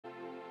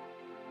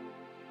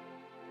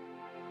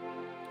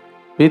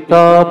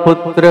పితా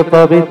పుత్ర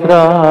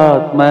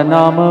పవిత్రాత్మ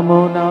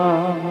నామమునా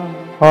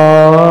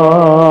ఆమేన్.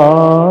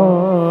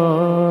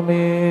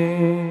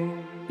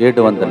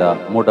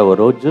 703వ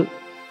రోజు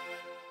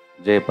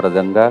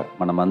జయప్రదంగా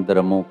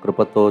మనమందరము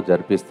కృపతో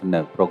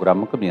జరిపిస్తున్న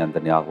ప్రోగ్రాంకు మీ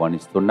అందరినీ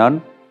ఆహ్వానిస్తున్నాను.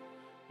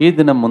 ఈ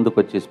దినం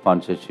ముందుకొచ్చి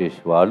స్పాన్సర్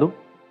చేసే వాళ్ళు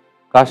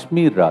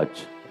కాశ్మీర్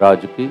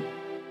రాజుకి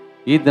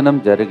ఈ దినం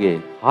జరిగే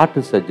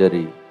హార్ట్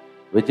సర్జరీ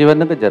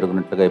విజయవంతంగా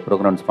జరుగునట్లుగా ఈ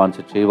ప్రోగ్రాం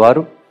స్పాన్సర్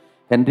చేయవారు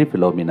హెన్రీ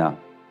ఫిలోమినా.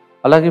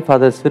 అలాగే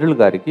ఫాదర్ సిరిల్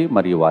గారికి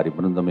మరియు వారి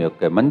బృందం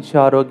యొక్క మంచి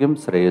ఆరోగ్యం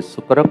శ్రేయస్సు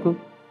కొరకు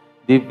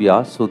దివ్య,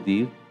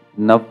 సుధీర్,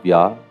 నవ్య,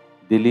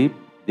 దిలీప్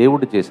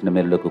దేవుడు చేసిన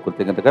మేలులకు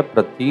కృతజ్ఞతగా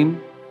ప్రతి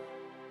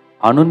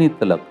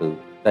అనునీతులకు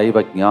దైవ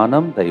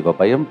జ్ఞానం, దైవ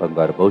భయం,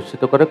 బంగారు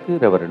భవిష్యత్తు కొరకు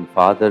రెవరెండ్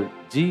ఫాదర్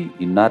జి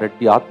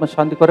ఇన్నారెడ్డి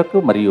ఆత్మశాంతి కొరకు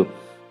మరియు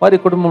వారి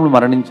కుటుంబంలో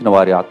మరణించిన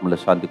వారి ఆత్మల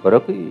శాంతి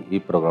కొరకు ఈ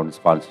ప్రోగ్రాం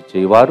స్పాన్సర్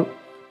చేయవారు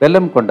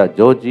బెల్లంకొండ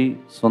జోజీ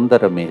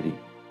సుందర మేరీ.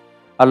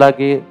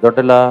 అలాగే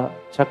దొడ్డల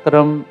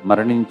చక్రం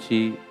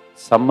మరణించి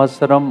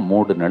సంవత్సరం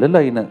 3 నెలలు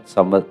అయిన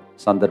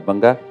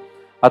సందర్భంగా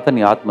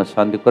అతని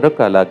ఆత్మశాంతి కొరకు,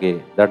 అలాగే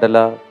దడల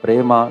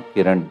ప్రేమ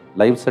కిరణ్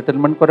లైవ్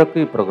సెటిల్మెంట్ కొరకు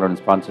ఈ ప్రోగ్రాం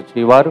స్పాన్సర్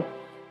చేయవారు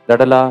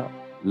దడల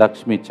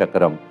లక్ష్మీ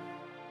చక్రం.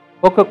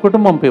 ఒక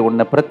కుటుంబంపై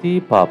ఉన్న ప్రతి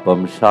పాపం,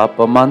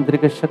 శాపం,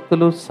 మాంత్రిక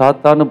శక్తులు,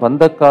 సాతాను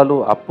బంధకాలు,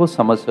 అప్పు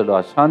సమస్యలు,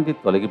 అశాంతి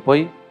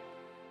తొలగిపోయి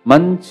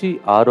మంచి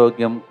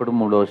ఆరోగ్యం,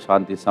 కుటుంబంలో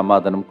శాంతి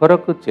సమాధానం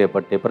కొరకు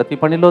చేపట్టే ప్రతి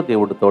పనిలో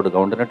దేవుడు తోడుగా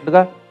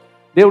ఉండినట్లుగా,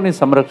 దేవుని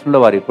సంరక్షణలో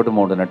వారి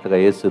కుటుంబం ఉండినట్లుగా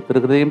యేసు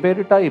తిరుహృదయం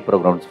పేరిట ఈ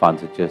ప్రోగ్రాం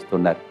స్పాన్సర్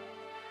చేస్తున్నారు.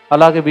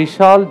 అలాగే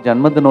విశాల్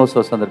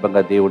జన్మదినోత్సవ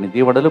సందర్భంగా దేవుని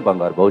దీవెనలు,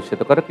 బంగారు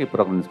భవిష్యత్తు కొరకు ఈ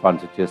ప్రోగ్రాం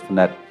స్పాన్సర్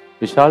చేస్తున్నారు.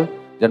 విశాల్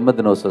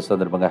జన్మదినోత్సవ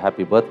సందర్భంగా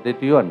happy birthday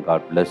to you and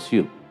God bless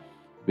you.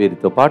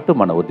 వీరితో పాటు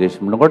మన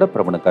ఉద్దేశంలో కూడా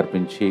ప్రభువుకు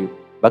అర్పించి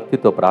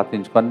భక్తితో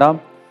ప్రార్థించుకుందాం.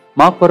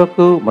 మా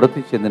కొరకు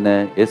మృతి చెందిన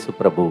యేసు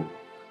ప్రభు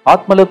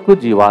ఆత్మలకు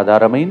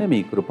జీవాధారమైన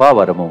మీ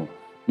కృపావరము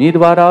మీ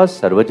ద్వారా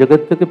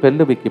సర్వజగత్తుకు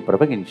పెళ్ళువికి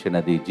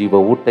ప్రవహించినది. జీవ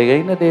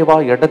ఊటయైన దేవా,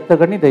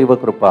 ఎడత్తగని దైవ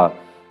కృప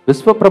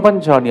విశ్వ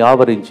ప్రపంచాన్ని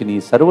ఆవరించి నీ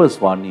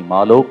సర్వస్వాన్ని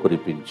మాలో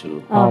కురిపించు.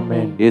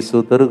 యేసు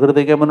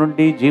తిరుహృదయము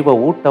నుండి జీవ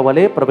ఊట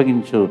వలె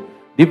ప్రవహించు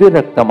దివ్య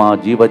రక్తమా,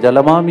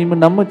 జీవజలమా మేము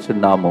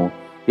నమ్ముచున్నాము.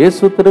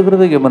 యేసు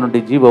తిరుహృదయము నుండి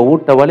జీవ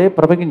ఊట వలె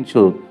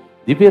ప్రవహించు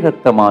దివ్య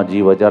రక్తమా,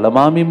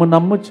 జీవజలమా మేము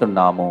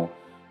నమ్ముచున్నాము.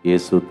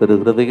 యేసు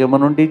తిరుహృదయము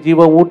నుండి జీవ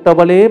ఊట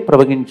వలె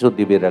ప్రవహించు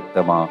దివ్య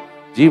రక్తమా,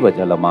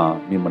 జీవజలమా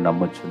మేము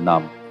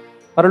నమ్ముచున్నాం.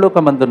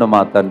 పరలోకమందున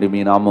మా తండ్రి,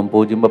 మీ నామం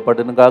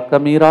పూజింపబడును గాక,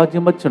 మీ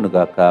రాజ్యం వచ్చును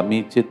గాక, మీ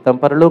చిత్తం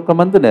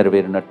పరలోకమందు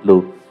నెరవేరినట్లు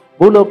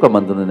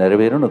భూలోకమందును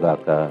నెరవేరును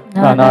గాక.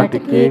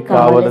 నానాటికి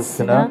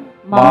కావలసిన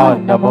మా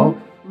అన్నము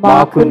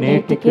మాకు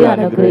నేటికి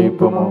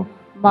అనుగ్రహింపుము.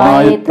 మా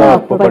యొక్క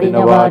అప్పుబడిన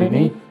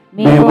వారిని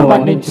మేము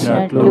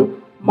మన్నించినట్లు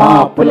మా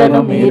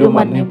అప్పులను మీరు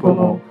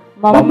మన్నింపుము.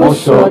 మమ్ము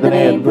శోధన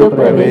యందు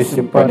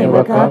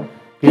ప్రవేశింపనివ్వక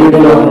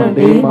కీడులో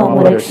నుండి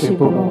మమ్ము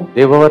రక్షింపుము.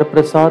 దేవవర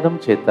ప్రసాదం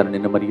చేతన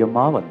నిన్న మరియమ్మ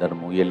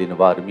వందనము. ఏలిన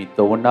వారు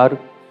మీతో ఉన్నారు,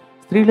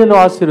 స్త్రీలలో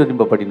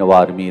ఆశీర్వదింపబడిన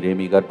వారు మీరే,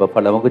 మీ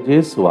గర్భఫలముగు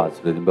యేసు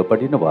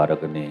ఆశీర్వదింపబడిన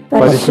వారగనే.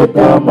 పరిశుద్ధ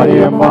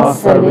మరియమ్మ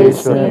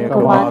సర్వేశ్వరుని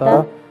యొక్క మాత,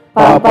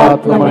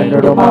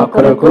 పాపాత్ములైన మా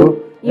కొరకు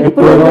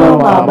ఇప్పుడు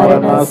మా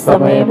మరణ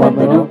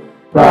సమయమందును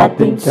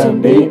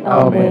ప్రార్థించండి.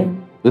 ఆమేన్.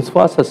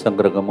 విశ్వాస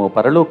సంగ్రహము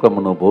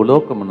పరలోకమును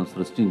భూలోకమును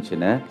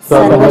సృష్టించిన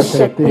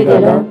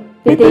సర్వశక్తిగల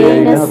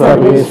పితైన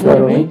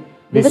సర్వేశ్వరుని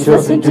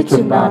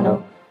విశ్వసించుచున్నాను.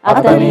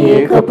 అతని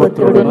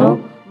ఏకపుత్రుడును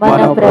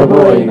మన ప్రభు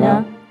అయిన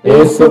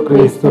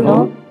యేసుక్రీస్తును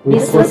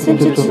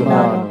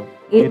విశ్వసించుచున్నాను.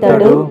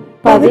 ఇతడు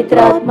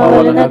పవిత్రాత్మ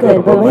వలన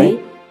గర్భమై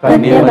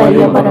కన్య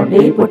మరియమ్మ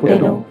నుండి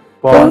పుట్టెను.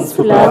 పొన్సు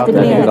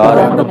పిలాతుని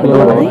అధికారమునకు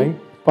లోబడి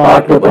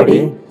పాటుపడి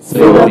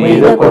శిలువ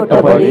మీద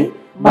కొట్టబడి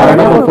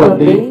మరణము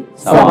పొంది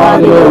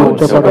సమాధిలో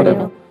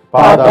ఉంచబడెను.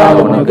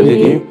 పాతాళమునకు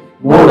దిగి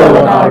 3వ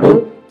నాడు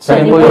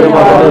చనిపోయిన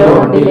వారిలో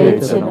నుండి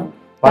లేచెను.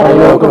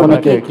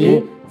 పరలోకమునకెక్కి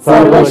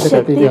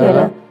సర్వశక్తి గల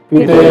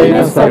పితైన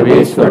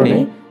సర్వేశ్వరుని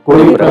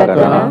కుడి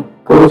ప్రక్కన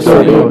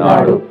కూర్చొని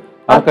ఉన్నాడు.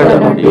 అక్కడ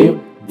నుండి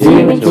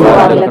జీవించు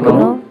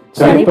వారులకును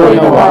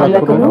చనిపోయిన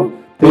వారులకును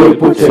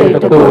తీర్పు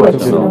చేయుటకు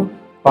వచ్చును.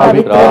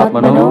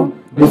 పవిత్రాత్మను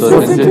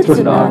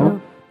విశ్వసించుచున్నాను.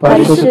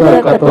 పరిశుద్ధ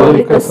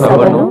కథోలిక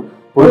సభను,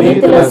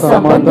 పునీతుల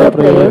సంబంధ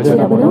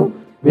ప్రయోజనమును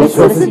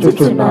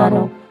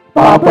విశ్వసించుచున్నాను.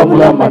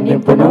 పాపముల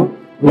మన్నింపును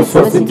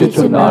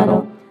విశ్వసించుచున్నాను.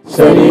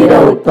 శరీర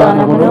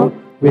ఉత్థానమును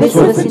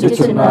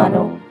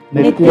విశ్వసించుచున్నాను.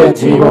 నిత్య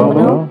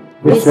జీవమును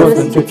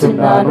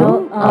విశ్వసించుచున్నాను.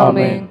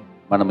 ఆమేన్.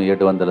 మనం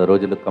 700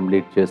 రోజులు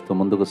కంప్లీట్ చేస్తూ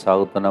ముందుకు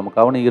సాగుతున్నాము.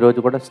 కావున ఈ రోజు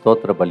కూడా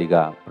స్తోత్ర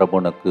బలిగా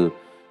ప్రభునకు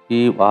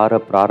ఈ వార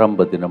ప్రారంభ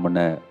దినమున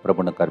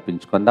ప్రభునకు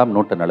అర్పించుకుందాం.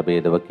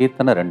 145వ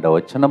కీర్తన 2వ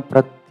వచనం.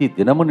 ప్రతి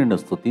దినము నిన్ను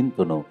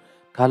స్తుతింతును,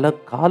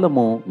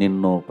 కలకాలము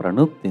నిన్ను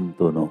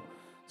ప్రణుతింతును.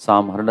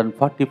 Psalm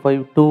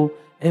 145:2.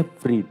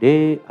 Every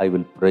day I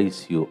will praise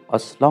you.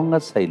 As long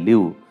as I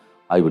live,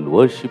 I will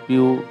worship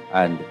you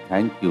and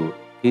thank you.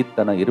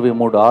 కీర్తన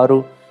 23:6.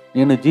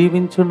 నేను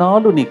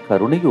జీవించునాలు నీ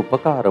కరుణి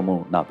ఉపకారము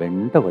నా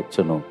వెంట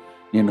వచ్చును.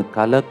 నేను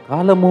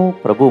కలకాలము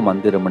ప్రభు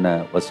మందిరమున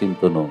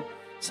వసింతును.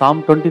 Psalm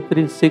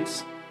 23:6.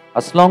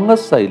 As long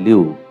as I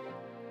live,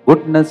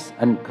 goodness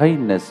and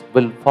kindness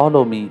will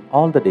follow me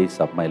all the days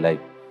of my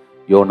life.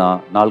 యోనా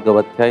 4వ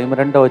అధ్యాయం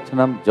 2వ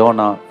వచనం,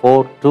 జోనా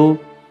 4:2.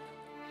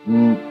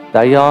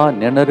 దయా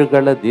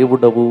నెనరుగల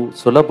దేవుడవు,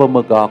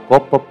 సులభముగా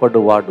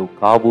కోపపడువాడు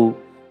కావు,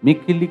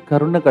 మికిలి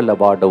కరుణగల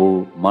వాడవు,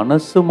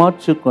 మనస్సు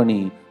మార్చుకొని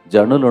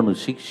జనులను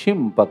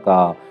శిక్షింపక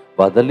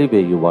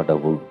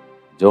వదిలివేయువాడవు.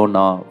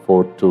 Zona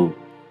 4:2.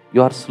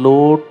 You are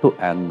slow to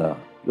anger.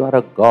 You are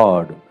a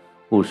God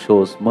who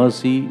shows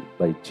mercy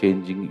by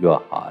changing your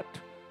heart.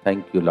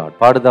 Thank you, Lord.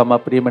 పాడుదామా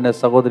ప్రియమైన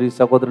సహోదరి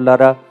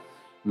సహోదరులారా?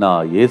 నా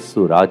యేసు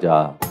రాజా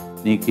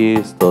నీకే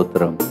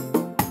స్తోత్రం.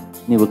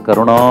 నీవు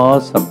కరుణా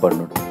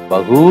సంపన్నుడు,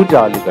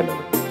 బహుజాలి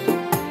గలవు.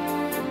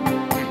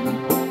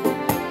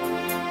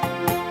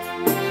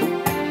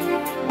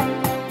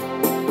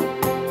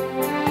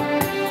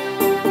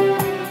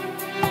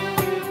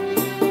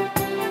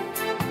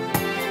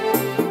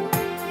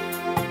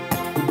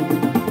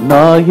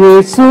 నా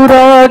యేసు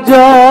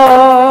రాజా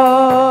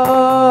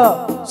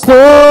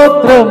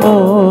స్తోత్రము,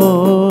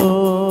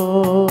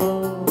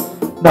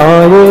 నా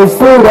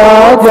యేసు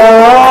రాజా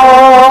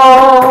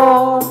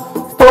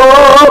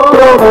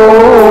స్తోత్రము,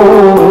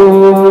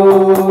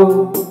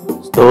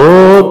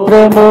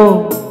 స్తోత్రము,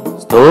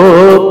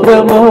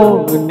 స్తోత్రము,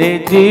 నే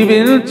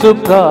జీవించు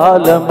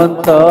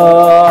కాలమంతా.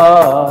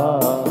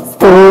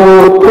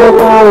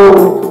 స్తోత్రము,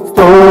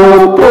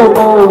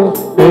 స్తోత్రము,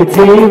 నే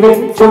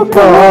జీవించు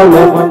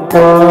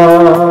కాలమంతా.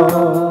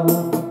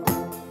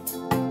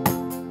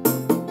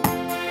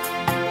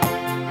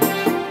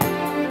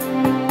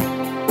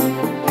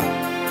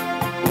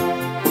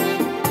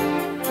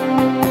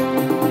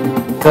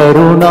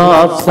 కరుణా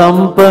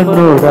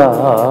సంపన్నుడా,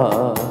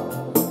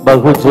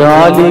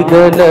 బహుజాలి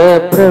గల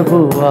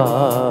ప్రభువా,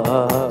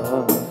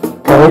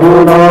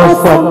 కరుణా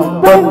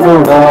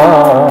సంపన్నుడా,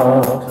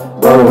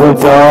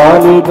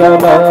 బహుజాలి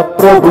గల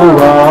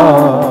ప్రభువా,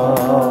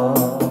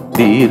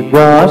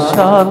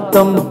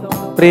 దీర్ఘశాంతం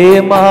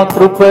ప్రేమ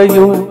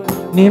కృపయు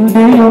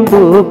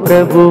నిండియుండు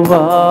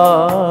ప్రభువా,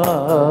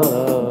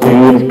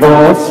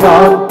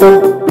 దీర్ఘశాంతం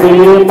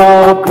ప్రేమ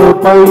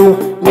కృపయు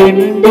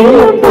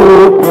నిండియుండు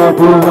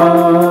ప్రభువా.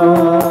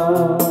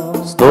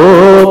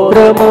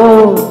 స్తోత్రము,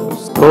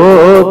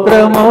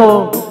 స్తోత్రము,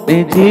 నీ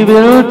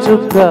జీవించు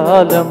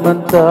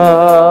కాలమంతా.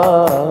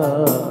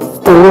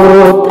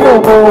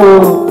 స్తోత్రము,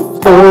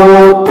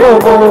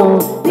 స్తోత్రము,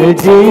 నీ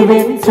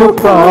జీవించు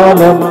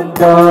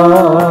కాలమంతా.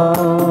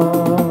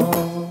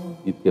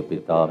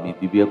 నిత్యపిత మీ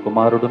దివ్య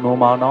కుమారుడును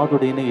మా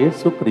నాథుడైన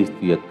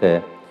యేసుక్రీస్తు యొక్క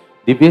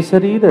దివ్య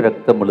శరీర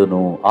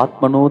రక్తములను,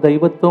 ఆత్మను,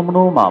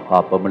 దైవత్వమును మా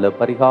పాపముల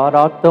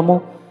పరిహారార్థము,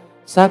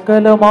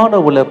 సకల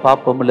మానవుల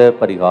పాపముల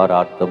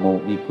పరిహారార్థము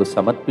మీకు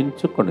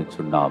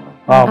సమర్పించుకొనుచున్నాము.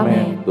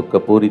 ఆమేన్.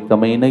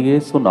 దుఃఖపూరితమైన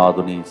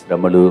యేసునాథుని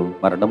శ్రమలు,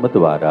 మరణము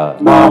ద్వారా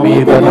మా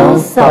మీదను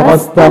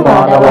సమస్త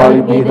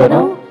మానవాళి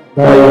మీదను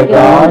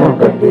దయగా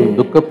ఉండండి.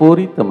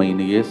 దుఃఖపూరితమైన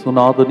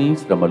యేసునాథుని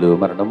శ్రమలు,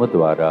 మరణము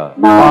ద్వారా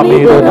మా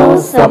మీదను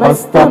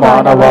సమస్త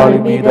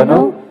మానవాళి మీదను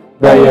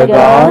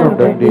దయగా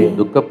ఉండండి.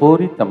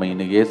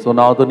 దుఃఖపూరితమైన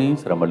యేసునాథుని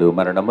శ్రమలు,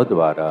 మరణము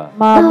ద్వారా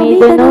మా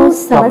మీదను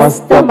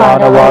సమస్త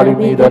మానవాళి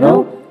మీదను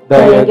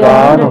దయగా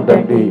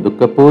ఉండండి.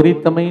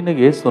 దుఃఖపూరితమైన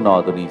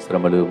యేసునాథుని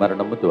శ్రమలు,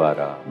 మరణము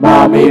ద్వారా మా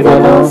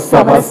మీదను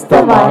సమస్త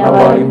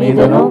మానవాళి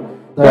మీదను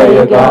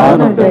దయగా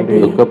ఉండండి.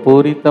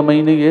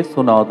 దుఃఖపూరితమైన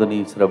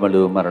యేసునాథుని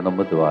శ్రమలు,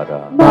 మరణము ద్వారా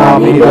మా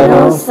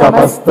మీదను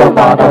సమస్త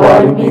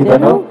మానవాళి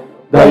మీదను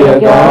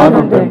దయగా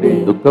ఉండండి.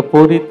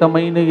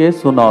 దుఃఖపూరితమైన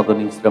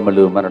యేసునాథుని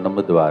శ్రమలు,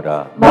 మరణము ద్వారా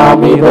మా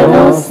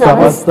మీదను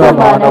సమస్త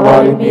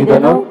మానవాళి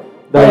మీదను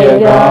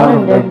దయగా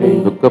ఉండండి.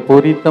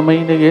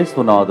 దుఃఖపూరితమైన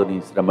యేసునాథుని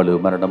శ్రమలు,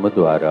 మరణము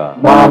ద్వారా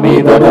మా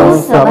మీదను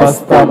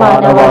సమస్త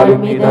మానవాళి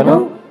మీదను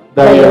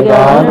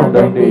దయగా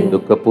ఉండండి.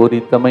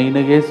 దుఃఖపూరితమైన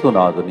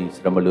యేసునాథుని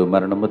శ్రమలు,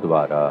 మరణము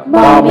ద్వారా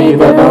మా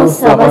మీదను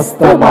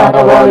సమస్త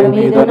మానవాళి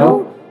మీదను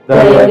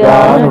దయగా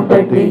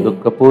ఉండండి.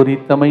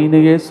 దుఃఖపూరితమైన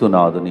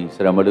యేసునాథుని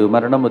శ్రమలు,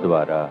 మరణము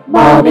ద్వారా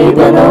మా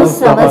మీదను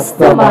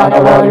సమస్త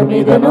మానవాళి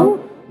మీదను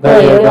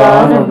దయగా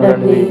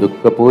ఉండండి.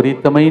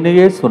 దుఃఖపూరితమైన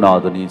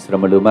యేసునాథుని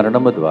శ్రమలు,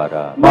 మరణము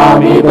ద్వారా మా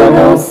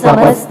మీదను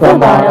సమస్త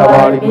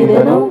మానవాళి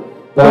మీదను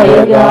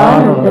దయగా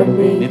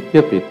ఉండండి.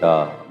 నిత్యపిత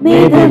మీ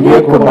దివ్య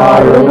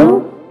కుమారుడును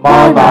మా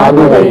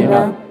నాథుడైన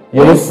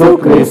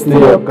యేసుక్రీస్తు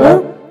యొక్క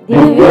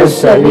దివ్య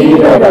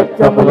శరీర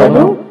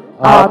రక్తములను,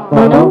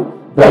 ఆత్మను,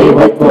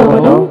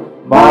 దైవత్వమును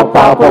మా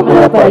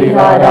పాపముల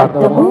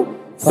పరిహారార్థము,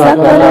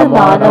 సకల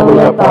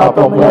మానవుల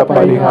పాపముల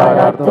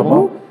పరిహారార్థము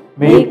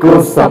మీకు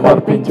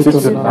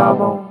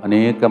సమర్పించుచున్నాము.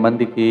 అనేక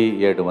మందికి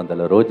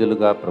 700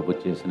 రోజులుగా ప్రభు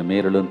చేసిన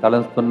మేలులను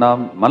తలంస్తున్నాం.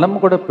 మనం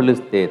కూడా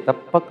పిలిస్తే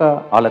తప్పక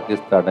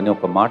ఆలకిస్తాడని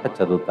ఒక మాట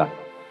చదువుతాం.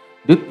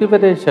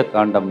 ద్వితీయోపదేశ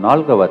కాండం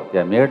 4వ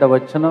అధ్యాయం 7వ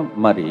వచనం,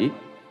 మరి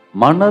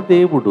మన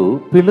దేవుడు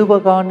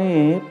పిలువగానే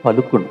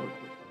పలుకును,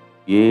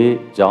 ఏ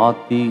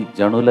జాతి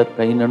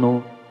జనులకైనను,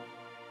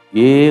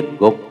 ఏ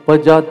గొప్ప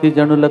జాతి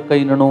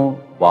జనులకైనను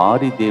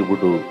వారి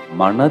దేవుడు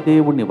మన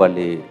దేవుని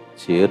వలె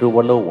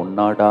చేరువలో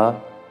ఉన్నాడా?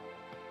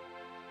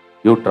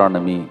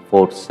 Deuteronomy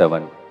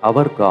 4:7.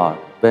 Our God,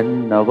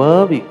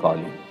 whenever we call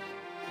him,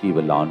 he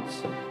will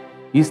answer.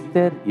 Is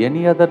there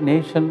any other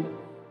nation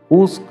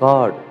who's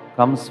God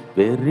comes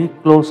very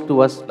close to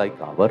us like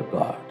our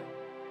God?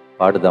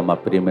 పాడుదామా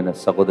ప్రియమైన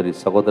సహోదరి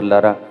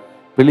సహోదరులారా.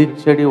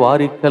 పిలిచెడి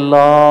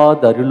వారికల్లా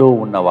దరిలో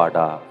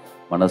ఉన్నవాడా,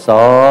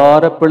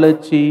 మనసార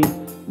పిలిచి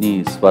నీ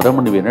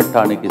స్వరమును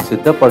వినటానికి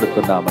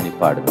సిద్ధపడుతున్నామని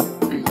పాడుదాం.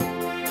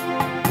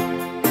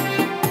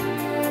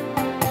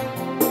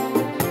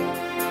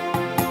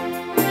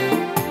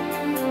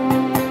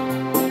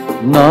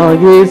 నా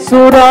యేసు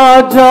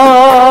రాజా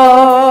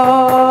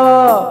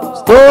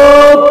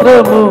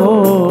స్తోత్రము,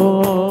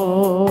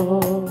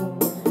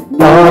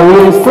 నా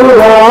యేసు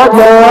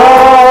రాజా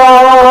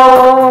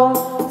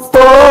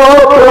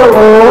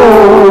స్తోత్రము,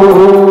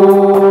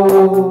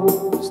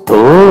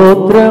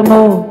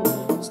 స్తోత్రము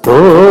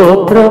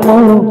స్తోత్రము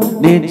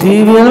నీ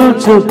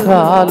జీవించు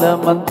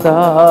కాలమంతా.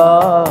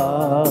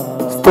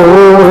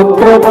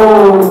 స్తోత్రము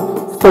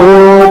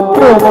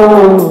స్తోత్రము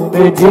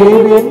నీ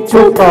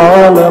జీవించు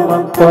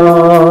కాలమంతా.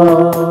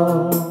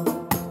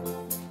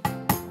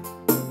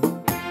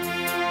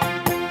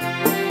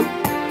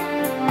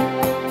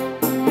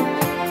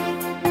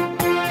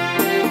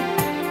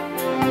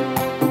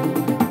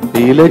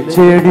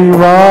 పిలిచెడి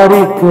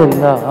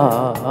వారికల్లా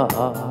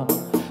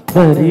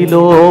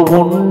దరిలో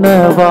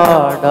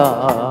ఉన్నవాడా,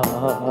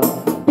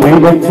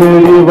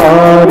 పిలిచెడి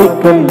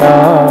వారికల్లా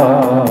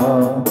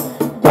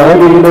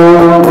దరిలో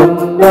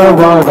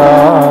ఉన్నవాడా,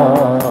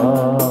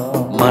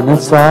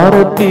 మనసార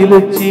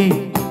పిలిచి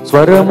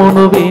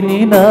స్వరమును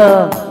వినిన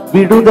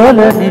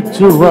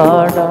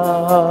విడుదలనిచ్చువాడా,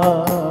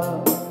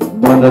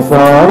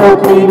 మనసార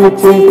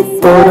పిలిచి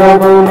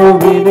స్వరమును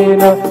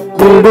వినిన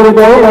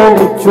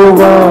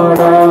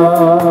విడుదలనిచ్చువాడా.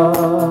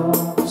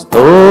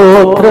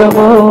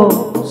 స్తోత్రము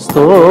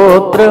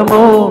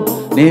స్తోత్రము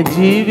నీ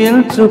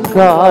జీవించు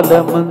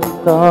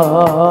కాలమంతా.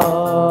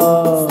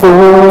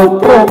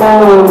 స్తోత్రము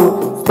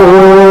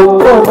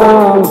స్తోత్రము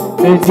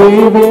నీ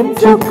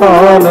జీవించు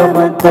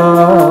కాలమంతా.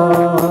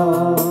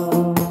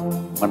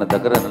 మన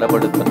దగ్గర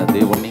నిలబడుతున్న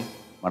దేవుణ్ణి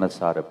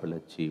మనసార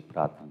పిలిచి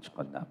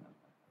ప్రార్థించుకుందాం.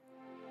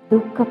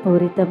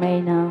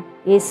 దుఃఖపూరితమైన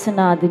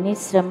యేసునాథుని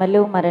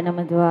శ్రమలు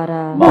మరణము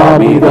ద్వారా మా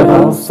మీదను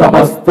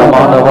సమస్త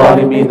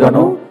మానవాళి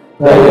మీదను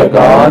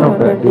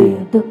దయగానుండండి.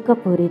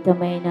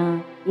 దుఃఖపూరితమైన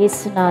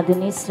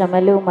యేసునాథుని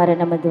శ్రమలు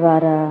మరణము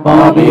ద్వారా మా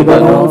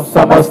మీదను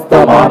సమస్త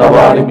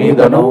మానవాళి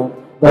మీదను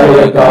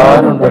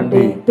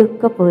దయగానుండండి.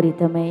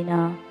 దుఃఖపూరితమైన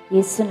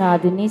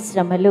యేసునాథుని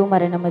శ్రమలు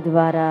మరణము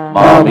ద్వారా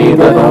మా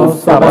మీదను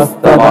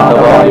సమస్త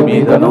మానవాళి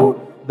మీదను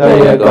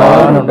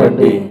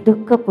దయగానుండండి.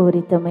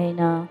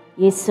 దుఃఖపూరితమైన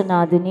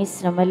యేసునాథుని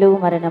శ్రమలు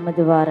మరణము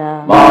ద్వారా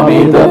మా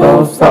మీదను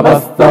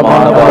సమస్త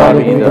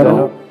మానవాళి మీదను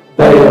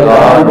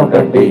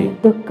దయగానుండండి.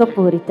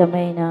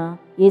 దుఃఖపూరితమైన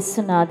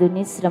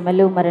యేసునాథుని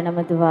శ్రమలు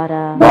మరణము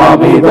ద్వారా మా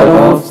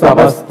మీదను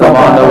సమస్త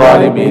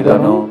మానవాళి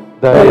మీదను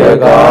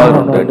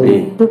దయగానుండండి.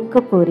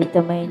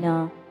 దుఃఖపూరితమైన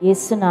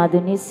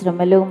యేసునాథుని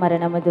శ్రమలు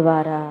మరణము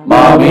ద్వారా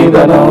మా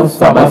మీదను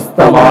సమస్త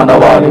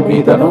మానవాళి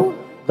మీదను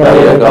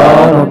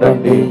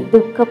దయగానుండండి.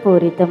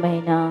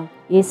 దుఃఖపూరితమైన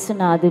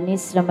యేసునాథుని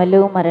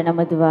శ్రమలు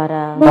మరణము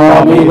ద్వారా మా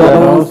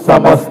మీదను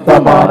సమస్త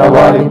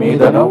మానవాళి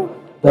మీదను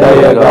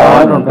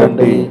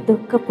దయగానుండండి.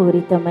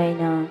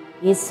 దుఃఖపూరితమైన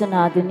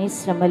యేసునాథుని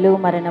శ్రమలు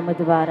మరణము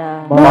ద్వారా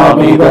మా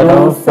మీదను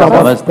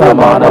సమస్త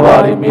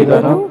మానవాళి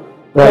మీదను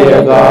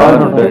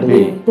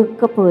దయగానుండండి.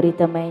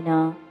 దుఃఖపూరితమైన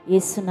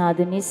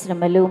యేసునాథుని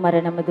శ్రమలు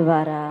మరణము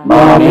ద్వారా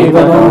మా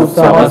మీదను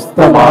సమస్త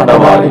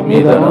మానవాళి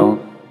మీదను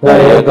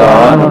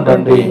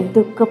దయగానుండండి.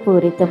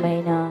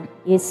 దుఃఖపూరితమైన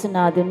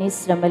యేసునాథుని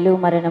శ్రమలు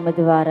మరణము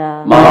ద్వారా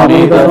మా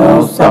మీదను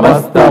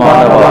సమస్త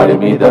మానవాళి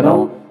మీదను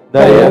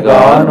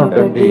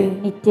దయగానుండండి.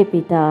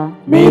 నిత్యపిత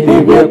మీ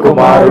దివ్య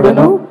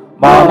కుమారుడును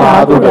మా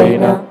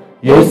నాథుడైన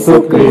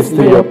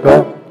యేసుక్రీస్తు యొక్క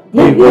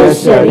దివ్య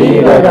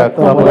శరీర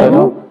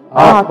రక్తములను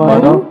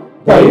ఆత్మను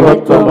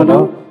దైవత్వమును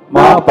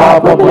మా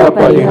పాపముల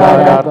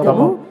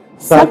పరిహారార్థము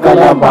సకల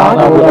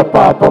మానవుల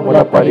పాపముల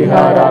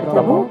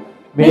పరిహారార్థము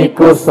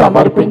మీకు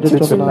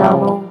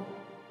సమర్పించుచున్నాము.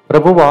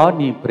 ప్రభువా,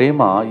 నీ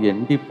ప్రేమ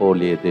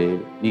ఎండిపోలేదే,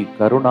 నీ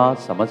కరుణ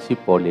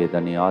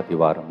సమసిపోలేదని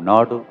ఆదివారం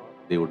నాడు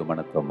దేవుడు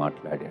మనతో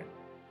మాట్లాడాడు.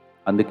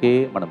 అందుకే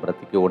మనం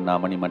బ్రతికి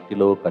ఉన్నామని,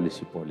 మట్టిలో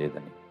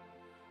కలిసిపోలేదని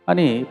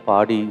అని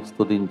పాడి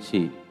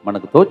స్తుతించి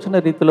మనకు తోచిన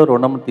రీతిలో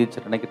రుణం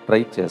తీర్చడానికి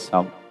ట్రై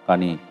చేశాం.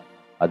 కానీ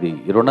అది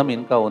రుణం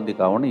ఇంకా ఉంది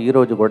కావున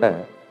ఈరోజు కూడా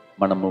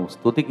మనము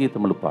స్తుతి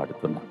గీతములు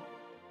పాడుతున్నాం.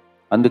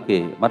 అందుకే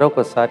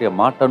మరొకసారి ఆ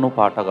మాటను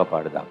పాటగా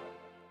పాడదాం.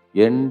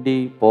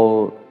 ఎండిపో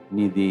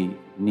నిది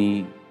నీ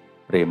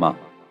ప్రేమ,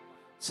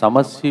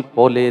 సమస్య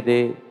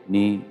పోలేదే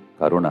నీ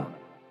కరుణ,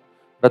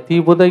 ప్రతి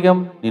ఉదయం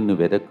నిన్ను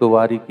వెదక్కు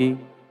వారికి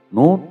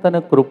నూతన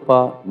కృప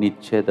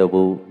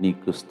నిచ్చెదవు,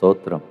 నీకు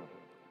స్తోత్రం.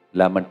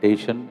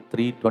 Lamentation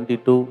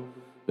 3:22,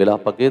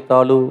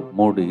 విలాపగీతాలు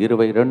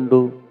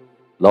 3:22.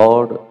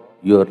 Lord,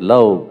 your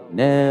love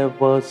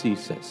never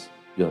CSS,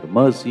 your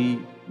mercy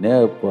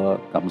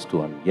never comes to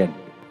an end.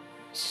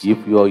 If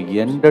you have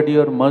ended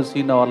your mercy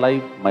in our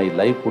life, my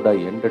life would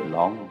have ended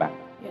long back.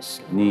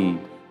 నీ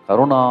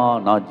కరుణ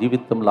నా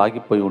జీవితంలో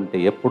ఆగిపోయి ఉంటే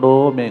ఎప్పుడో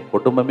మే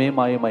కుటుంబమే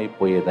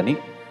మాయమైపోయేదని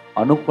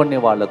అనుకునే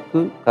వాళ్ళకు,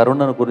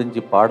 కరుణను గురించి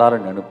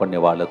పాడాలని అనుకునే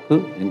వాళ్ళకు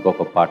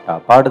ఇంకొక పాట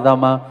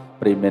పాడుదామా?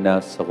 ప్రియమైన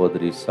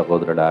సహోదరి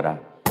సహోదరులారా,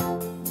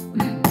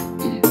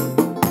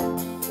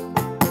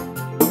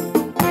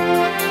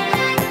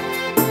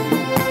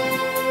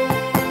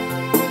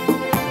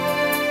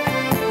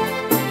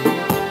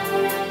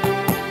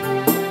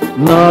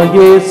 నా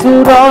యేసు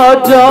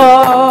రాజా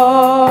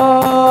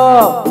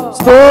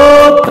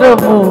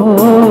స్తోత్రము,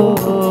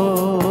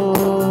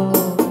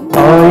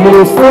 నా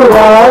యేసు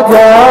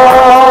రాజా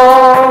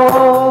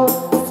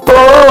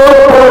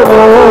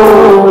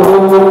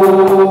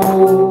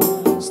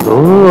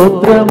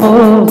స్తోత్రము,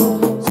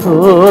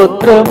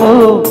 స్తోత్రము,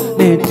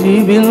 నీ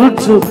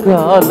జీవించు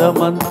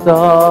కాలమంతా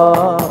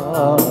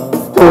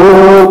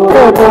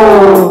స్తోత్రము,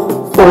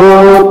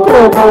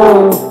 స్తోత్రము,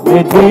 నీ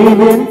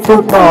జీవించు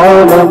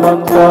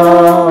కాలమంతా.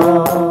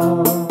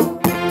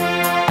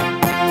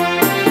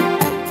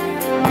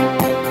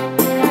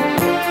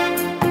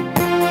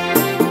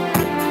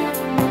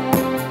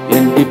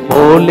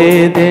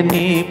 ఎండిపోలేదే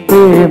నీ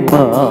ప్రేమ,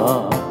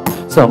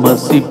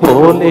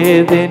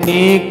 సమసిపోలేదే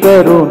నీ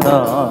కరుణ,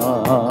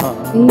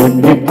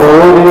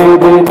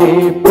 ఎండిపోలేదే నీ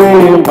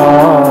ప్రేమ,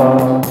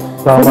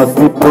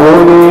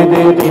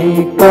 సమసిపోలేదే నీ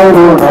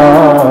కరుణ.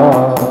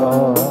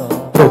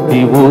 ప్రతి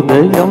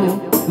ఉదయం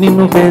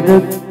నిన్ను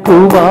వెదక్కు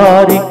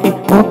వారికి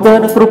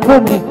నూతన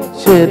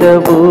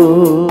కృపనిచ్చెదవు,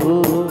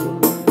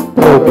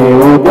 ప్రతి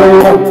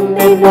ఉదయం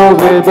నిన్ను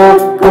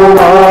వెదక్కు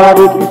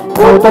వారికి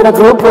నూతన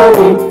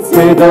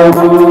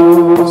కృపనిచ్చెదవు.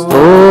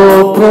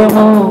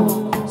 స్తోత్రము,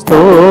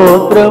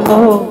 స్తోత్రము,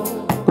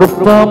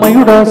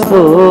 కృపామయుడా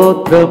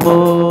స్తోత్రము,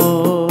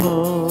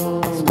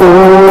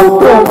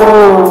 స్తోత్రము,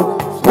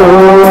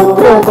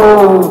 స్తోత్రము,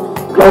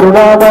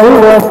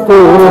 కరుణామయుడ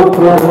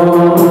స్తోత్రము.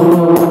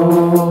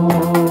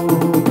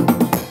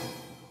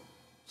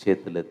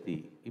 చేతులెత్తి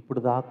ఇప్పుడు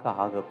దాకా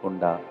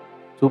ఆగకుండా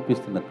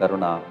చూపిస్తున్న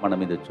కరుణ మన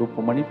మీద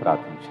చూపమని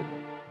ప్రార్థించదు.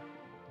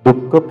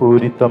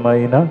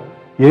 దుఃఖపూరితమైన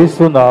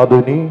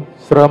యేసునాథుని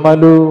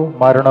శ్రమలు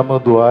మరణము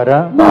ద్వారా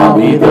మా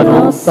మీదను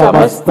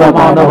సమస్త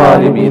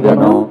మానవాళి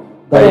మీదను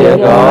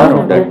దయగా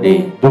ఉండండి.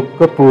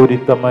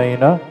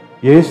 దుఃఖపూరితమైన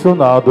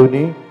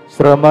యేసునాథుని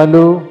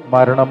శ్రమలు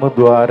మరణము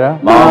ద్వారా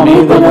మా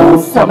మీదను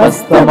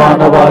సమస్త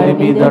మానవాళి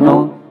మీదను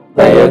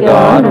దయగా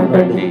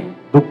ఉండండి.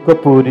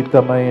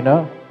 దుఃఖపూరితమైన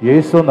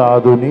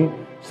యేసునాథుని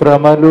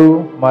శ్రమలు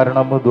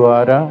మరణము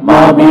ద్వారా మా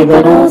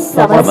మీదను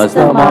సమస్త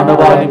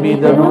మానవాళి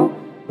మీదను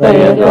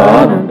దయగా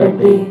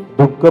ఉండండి.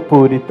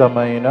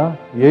 దుఃఖపూరితమైన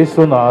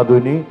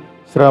యేసునాథుని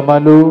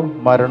శ్రమలు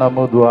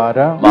మరణము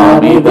ద్వారా మా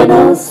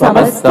మీదను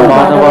సమస్త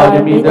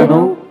మానవాళి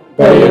మీదను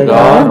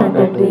దయగా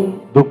ఉండండి.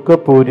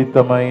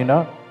 దుఃఖపూరితమైన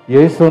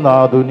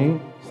యేసునాథుని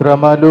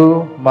శ్రమలు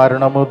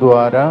మరణము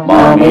ద్వారా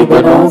మా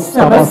మీదను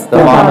సమస్త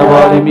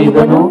మానవాళి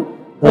మీదను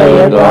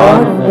దయగా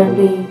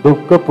ఉండండి.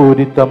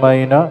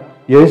 దుఃఖపూరితమైన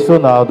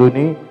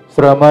యేసునాథుని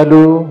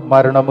శ్రమలు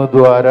మరణము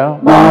ద్వారా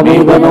మా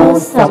మీదను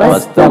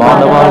సమస్త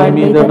మానవాళి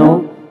మీదను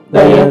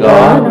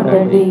దయగా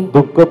ఉండండి.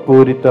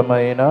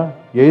 దుఃఖపూరితమైన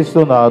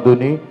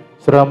యేసునాథుని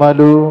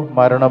శ్రమలు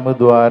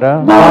మరణము ద్వారా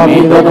మా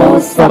మీదను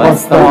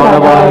సమస్త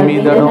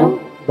మానవాళి మీదను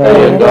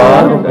దయగా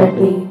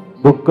ఉండండి.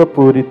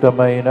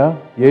 దుఃఖపూరితమైన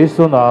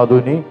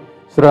యేసునాథుని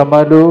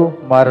శ్రమలు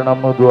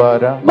మరణము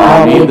ద్వారా మా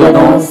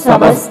మీదను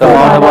సమస్త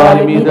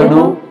మానవాళి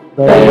మీదను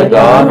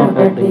దయగా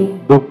ఉండండి.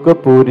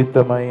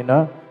 దుఃఖపూరితమైన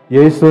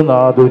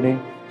యేసునాథుని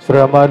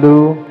శ్రమలు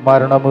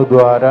మరణము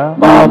ద్వారా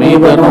మా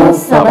మీదను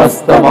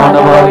సమస్త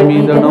మానవాళి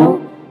మీదను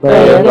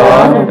దయగా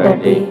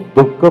ఉండండి.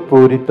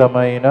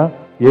 దుఃఖపూరితమైన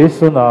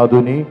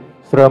యేసునాథుని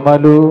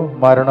శ్రమలు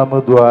మరణము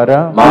ద్వారా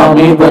మా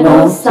మీదను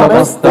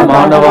సమస్త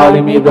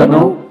మానవాళి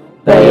మీదను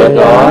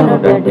దయగా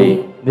ఉండండి.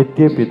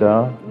 నిత్యపిత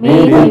మీ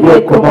దివ్య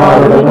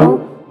కుమారుడును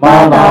మా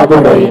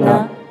నాథుడైన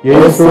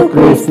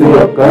యేసుక్రీస్తు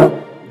యొక్క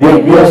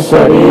దివ్య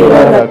శరీర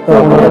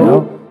రక్తములను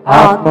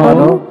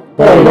ఆత్మను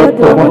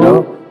దైవత్వమును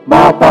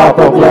మా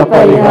పాపముల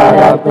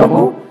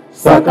పరిహారార్థము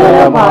సకల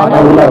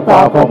మానవుల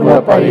పాపముల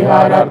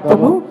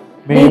పరిహారార్థము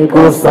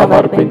మీకు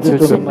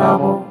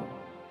సమర్పించుచున్నాము.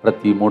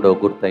 ప్రతి మూడో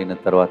గుర్తు అయిన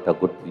తర్వాత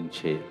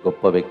గుర్తించే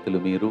గొప్ప వ్యక్తులు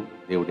మీరు.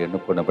 దేవుడు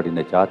ఎన్నుకొనబడిన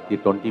జాతి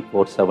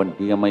 24/7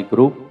 DMI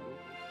గ్రూప్.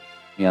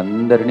 మీ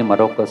అందరినీ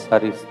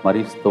మరొకసారి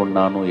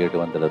స్మరిస్తున్నాను.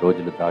 700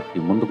 రోజులు దాటి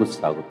ముందుకు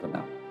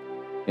సాగుతున్నాను.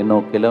 ఎన్నో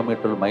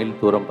కిలోమీటర్లు మైల్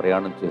దూరం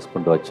ప్రయాణం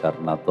చేసుకుంటూ వచ్చారు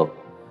నాతో.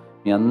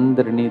 మీ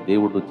అందరినీ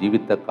దేవుడు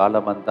జీవిత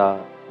కాలమంతా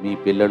మీ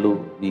పిల్లలు,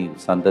 మీ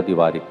సంతతి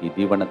వారికి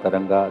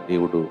దీవెనకరంగా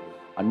దేవుడు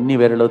అన్ని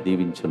వేళలో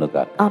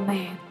దీవించునుగా.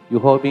 ఆమేన్. You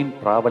have been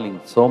traveling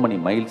so many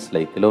miles,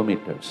 like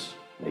kilometers,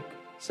 like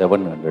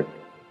 700,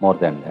 more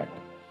than that.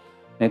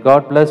 May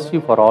God bless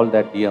you for all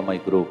that DMI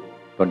group,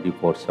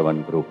 24/7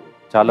 group.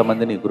 చాలా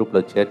మందిని ఈ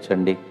గ్రూప్లో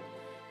చేర్చండి.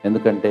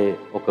 ఎందుకంటే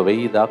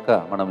 1000 దాకా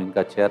మనం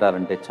ఇంకా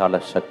చేరాలంటే చాలా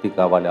శక్తి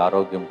కావాలి,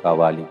 ఆరోగ్యం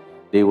కావాలి,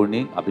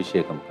 దేవుని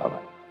అభిషేకం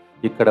కావాలి.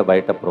 ఇక్కడ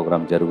బయట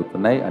ప్రోగ్రాం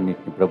జరుగుతున్నాయి.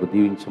 అన్నిటిని ప్రభు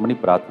దీవించమని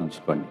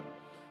ప్రార్థించుకోండి.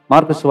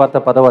 మార్కు సువార్త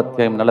 10వ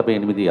అధ్యాయం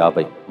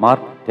 48-50,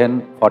 మార్క్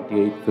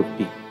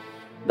 10:48-50.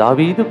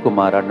 దావీదు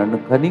కుమార నన్ను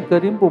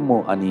కనికరింపుము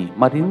అని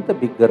మరింత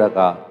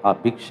బిగ్గరగా ఆ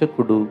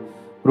భిక్షకుడు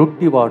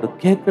గ్రుడ్డివాడు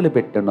కేకలు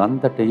పెట్టెను.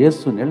 అంతట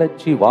యేసు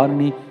నిలచి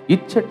వారిని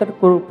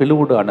ఇచ్చటకు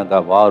పిలువుడు అనగా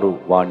వారు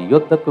వాని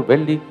యొద్దకు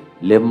వెళ్ళి,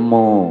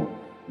 లెమ్ము,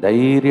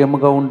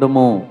 ధైర్యముగా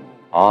ఉండుము,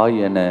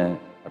 ఆయన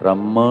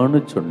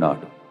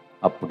రమ్మనుచున్నాడు.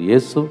 అప్పుడు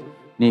యేసు,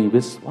 నీ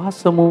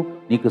విశ్వాసము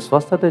నీకు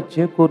స్వస్థత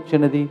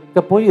చేకూర్చినది, ఇక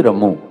పోయి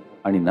రమ్ము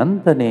అని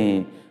నంతనే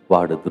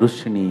వాడు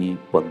దృష్టిని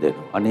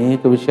పొందాను.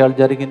 అనేక విషయాలు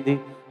జరిగింది.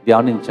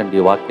 ధ్యానించండి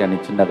ఈ వాక్యాన్ని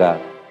చిన్నగా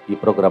ఈ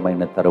ప్రోగ్రాం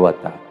అయిన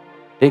తర్వాత.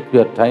 Take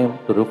your time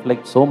to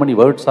reflect. So many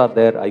words are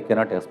there, I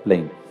cannot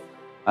explain.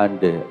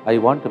 And I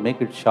want to make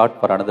it short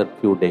for another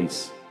few days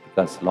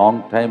because long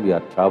time we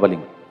are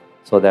traveling.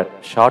 So that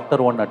shorter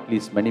one at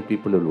least many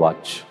people will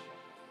watch.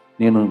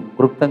 నేను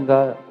క్లుప్తంగా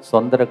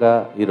తొందరగా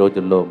ఈ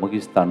రోజుల్లో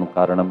ముగిస్తాను.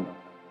 కారణం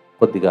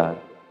కొద్దిగా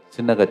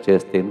చిన్నగా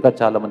చేస్తే ఇంకా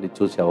చాలామంది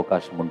చూసే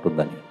అవకాశం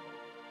ఉంటుందని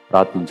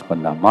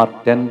ప్రార్థించుకున్నా. Mark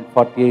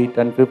 10:48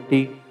 and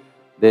 50.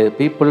 The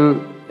people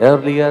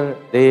earlier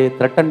they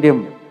threatened him,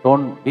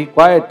 don't be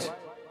quiet.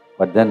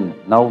 But then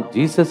now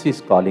Jesus is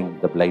calling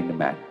the blind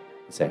man.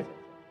 He said,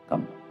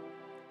 come.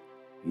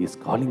 He is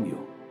calling you.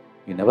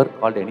 He never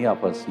called any of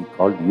us, he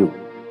called you.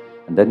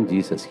 And then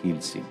Jesus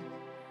heals him.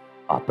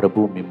 ఆ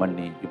ప్రభు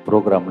మిమ్మల్ని ఈ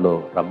ప్రోగ్రాంలో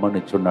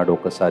రమ్మనిచున్నాడు.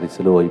 ఒకసారి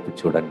సిలువ వైపు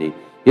చూడండి.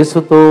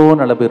 యేసుతో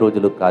 40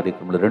 రోజులు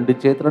కార్యక్రమంలో 2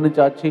 చేతులను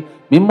చాచి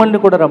మిమ్మల్ని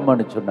కూడా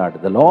రమ్మనిచున్నాడు.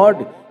 The Lord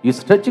is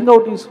stretching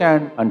out his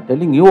hand and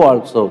telling you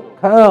also,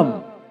 come.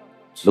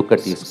 Look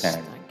at his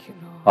hand.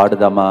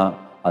 పాడుదామా?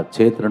 ఆ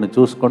చేతులను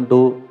చూసుకుంటూ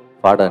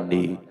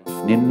పాడండి.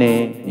 నిన్నే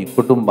నీ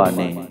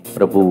కుటుంబాన్ని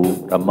ప్రభువు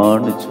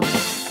రమ్మనిచున్నాడు.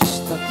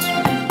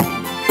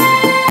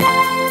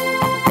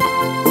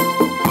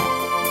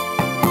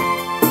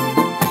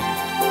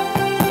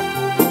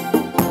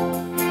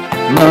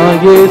 నా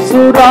యేసు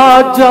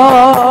రాజా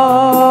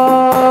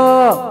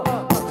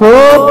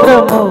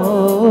స్తోత్రము,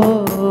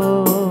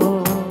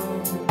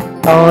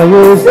 నా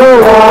యేసు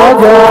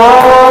రాజా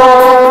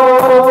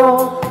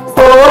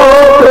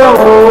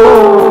స్తోత్రము,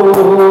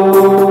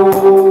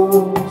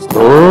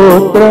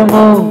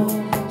 స్తోత్రము,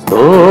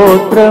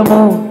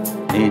 స్తోత్రము,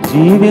 నీ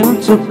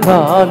జీవించు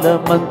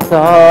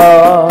కాలమంతా.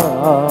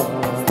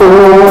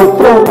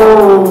 స్తోత్రము,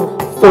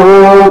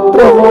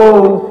 స్తోత్రము,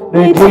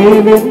 నీ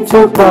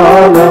జీవించు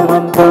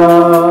కాలమంతా.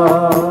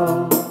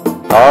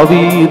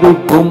 దావీదు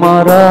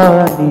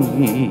కుమారాని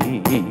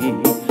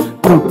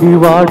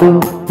గుడ్డివాడు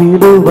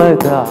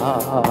పిలువగా,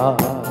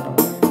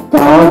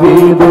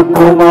 దావీదు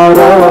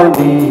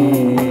కుమారాని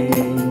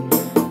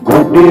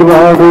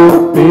గుడ్డివాడు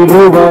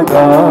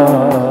పిలువగా,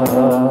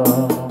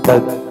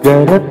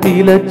 దగ్గర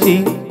పిలచి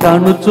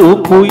కను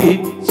చూపు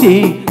ఇచ్చి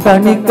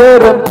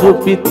కనికరం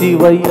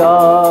చూపితివయ్యా.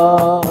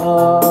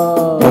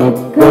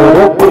 దగ్గర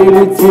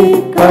పిలిచి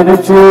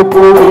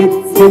కనుచూపు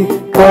ఇచ్చి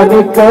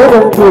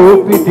కనికరం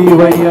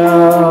చూపితివయ్యా.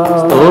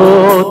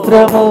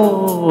 స్తోత్రము,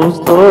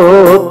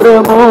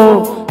 స్తోత్రము,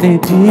 నీ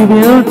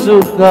జీవించు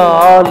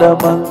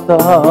కాలమంతా.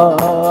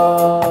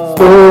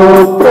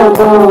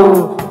 స్తోత్రము,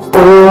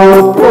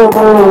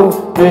 స్తోత్రము,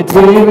 నీ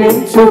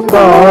జీవించు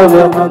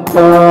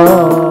కాలమంతా.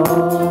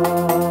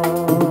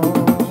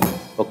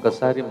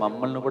 ఒక్కసారి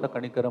మమ్మల్ని కూడా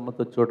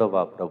కనికరమ్మతో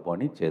చూడవా ప్రభు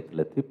అని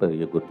చేతులెత్తి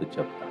గుర్తు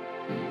చెప్తాం.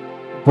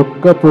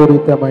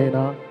 దుఃఖపూరితమైన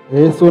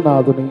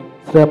యేసునాథుని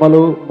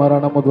శ్రమలు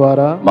మరణము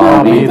ద్వారా మా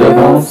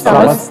మీదను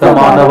సమస్త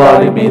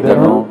మానవాళి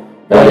మీదను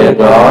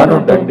దయగా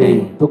నుండండి.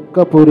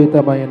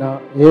 దుఃఖపూరితమైన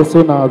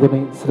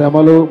యేసునాథుని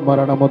శ్రమలు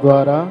మరణము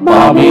ద్వారా మా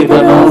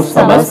మీదను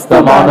సమస్త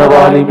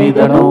మానవాళి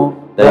మీదను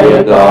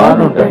దయగా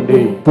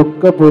నుండండి.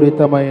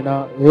 దుఃఖపూరితమైన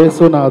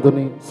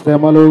యేసునాథుని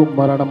శ్రమలు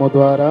మరణము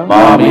ద్వారా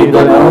మా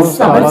మీదను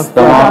సమస్త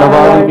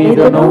మానవాళి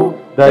మీదను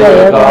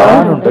దయగా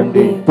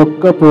నుండండి.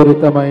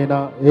 దుఃఖపూరితమైన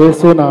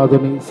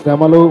యేసునాథుని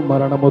శ్రమలు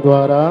మరణము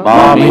ద్వారా మా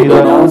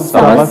మీదను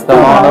సమస్త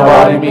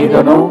మానవాళి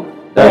మీదను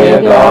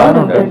దయగా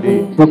నుండండి.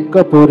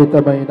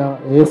 దుఃఖపూరితమైన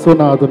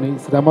యేసునాథుని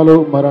శ్రమలు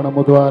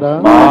మరణము ద్వారా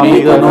మా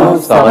మీదను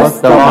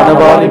సమస్త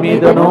మానవాళి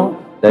మీదను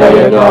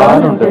దయగా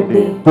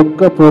నుండండి.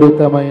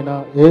 దుఃఖపూరితమైన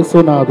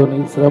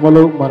యేసునాథుని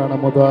శ్రమలు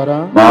మరణము ద్వారా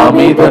మా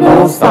మీదను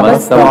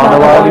సమస్త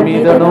మానవాళి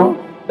మీదను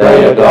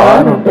దయగా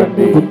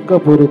నుండండి.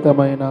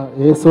 దుఃఖపూరితమైన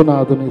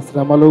యేసునాథుని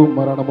శ్రమలు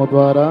మరణము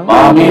ద్వారా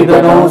మా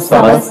మీదను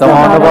సమస్త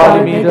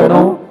మానవాళి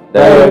మీదను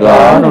దయగా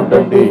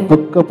నుండండి.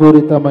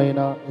 దుఃఖపూరితమైన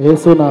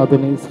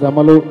యేసునాథుని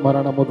శ్రమలు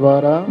మరణము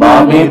ద్వారా మా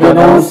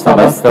మీదను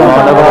సమస్త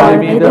మానవాళి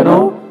మీదను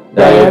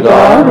దయగా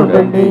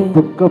నుండండి.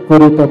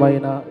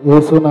 దుఃఖపూరితమైన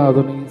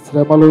యేసునాథుని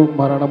శ్రమలు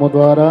మరణము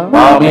ద్వారా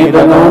మా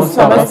మీదను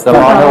సమస్త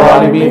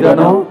మానవాళి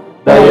మీదను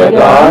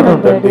దయగా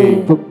నుండండి.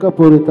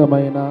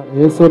 దుఃఖపూరితమైన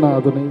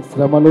యేసునాథుని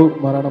శ్రమలు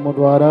మరణము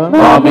ద్వారా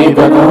మా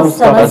మీదను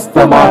సమస్త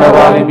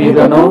మానవాళి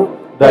మీదను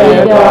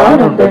దయగా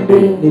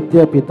నుండండి. నిత్య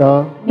పిత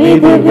నీ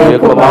దివ్య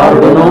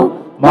కుమారుడును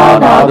మా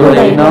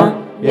నాథుడైన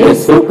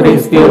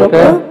యేసుక్రీస్తు యొక్క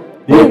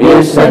దివ్య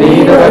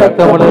శరీర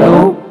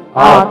రక్తములను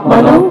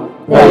ఆత్మను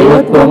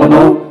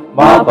దైవత్వమును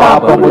మా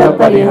పాపముల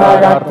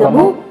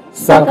పరిహారార్థము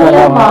సకల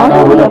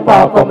మానవుల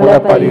పాపముల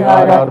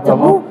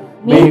పరిహారార్థము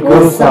మీకు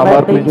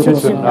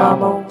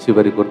సమర్పించుచున్నాము.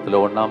 చివరి గుర్తులో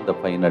ఉన్నాం. The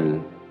final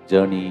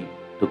journey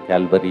to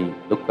Calvary.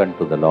 Look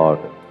unto the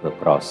lord, the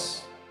cross.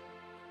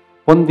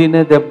 పొందిన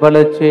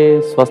దెబ్బలచే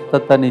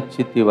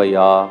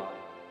స్వస్థతనిచ్చితివయ్యా.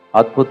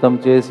 అద్భుతం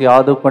చేసి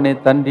ఆదుకునే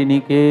తండ్రి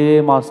నీకే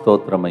మా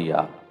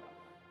స్తోత్రమయ్యా.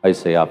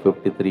 Isaiah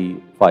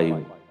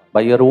 53:5.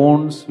 By your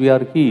wounds we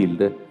are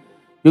healed.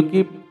 You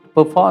keep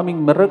performing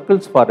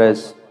miracles for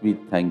us. We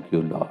thank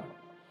you, Lord.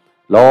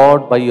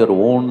 Lord, by your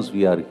wounds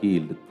we are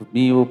healed.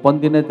 నీవు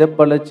పొందిన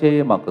దెబ్బలచే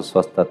మాకు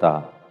స్వస్థత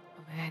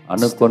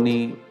అనుకొని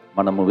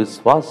మనము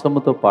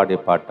విశ్వాసముతో పాడే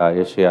పాట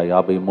యెషయా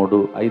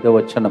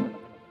 53:5.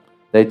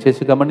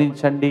 దయచేసి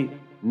గమనించండి.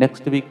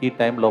 నెక్స్ట్ వీక్ ఈ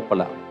టైం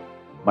లోపల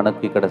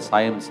మనకి ఇక్కడ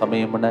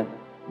సమయమున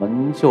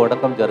మంచి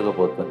వడకం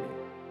జరగబోతుంది.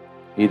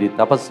 ఇది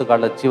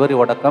తపస్సుగాళ్ళ చివరి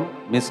వడకం,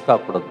 మిస్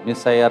కాకూడదు.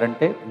 మిస్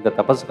అయ్యారంటే ఇంకా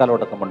తపస్సుగాల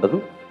వడకం ఉండదు,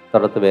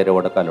 తర్వాత వేరే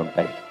వడకాలు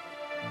ఉంటాయి.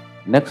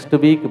 Next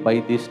week by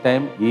this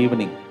time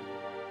evening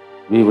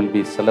we will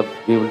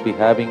be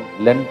having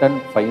Lenten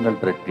final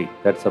retreat.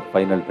 That's a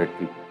final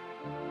retreat.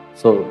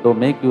 So to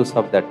make use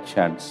of that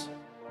chance,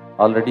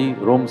 already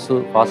rooms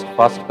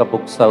fast గా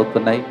బుక్స్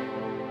అవుతున్నాయి.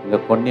 ఇంకా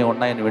కొన్ని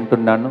ఉన్నాయని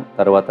వింటున్నాను,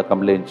 తర్వాత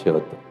కంప్లైంట్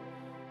చేయవద్దు.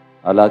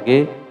 అలాగే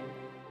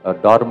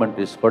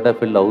డార్మెంటరీస్ కూడా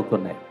ఫిల్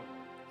అవుతున్నాయి.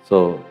 సో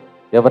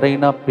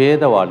ఎవరైనా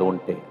పేదవాళ్ళు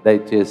ఉంటే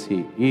దయచేసి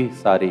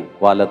ఈసారి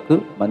వాళ్ళకు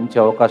మంచి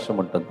అవకాశం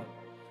ఉంటుంది.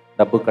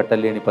 డబ్బు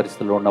కట్టలేని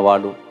పరిస్థితుల్లో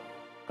ఉన్నవాళ్ళు,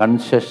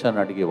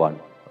 కన్సెషన్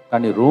అడిగేవాళ్ళు.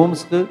 కానీ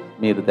రూమ్స్కి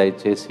మీరు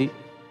దయచేసి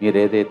మీరు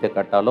ఏదైతే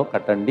కట్టాలో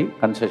కట్టండి,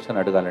 కన్సెషన్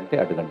అడగాలంటే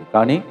అడగండి.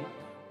 కానీ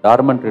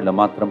డార్మెంటరీలో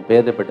మాత్రం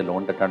పేద బిడ్డలు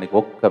ఉండటానికి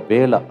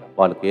ఒక్కవేళ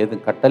వాళ్ళకి ఏది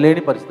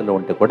కట్టలేని పరిస్థితుల్లో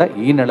ఉంటే కూడా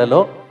ఈ నెలలో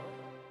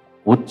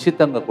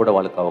ఉచితంగా కూడా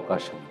వాళ్ళకి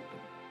అవకాశం ఉంటుంది.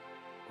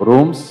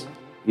 Rooms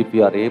if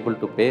you are able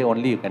to pay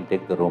only you can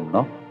take the room.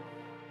 No,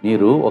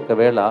 మీరు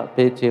ఒకవేళ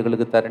పే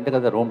చేయగలుగుతారంటే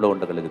కదా రూమ్లో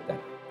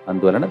ఉండగలుగుతారు.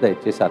 అందువలన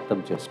దయచేసి అర్థం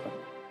చేసుకోండి.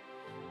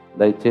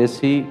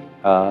 దయచేసి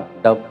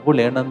డబ్బు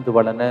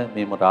లేనందువలన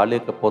మేము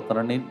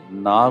రాలేకపోతున్నానని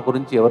నా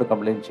గురించి ఎవరు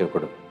కంప్లైంట్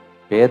చేయకూడదు.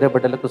 పేద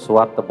బిడ్డలకు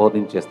సువార్త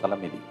బోధించే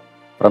స్థలం ఇది.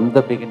 From the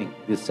beginning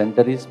this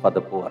centre is for the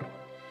poor.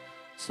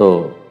 So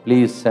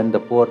please send the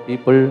poor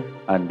people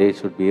and they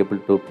should be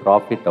able to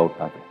profit out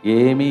of it.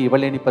 ఏమీ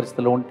ఇవ్వలేని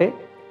పరిస్థితులు ఉంటే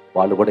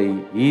వాళ్ళు కూడా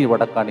ఈ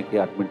వడకానికి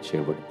అడ్మిట్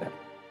చేయబడతారు.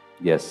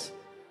 ఎస్,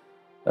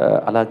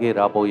 అలాగే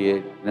రాబోయే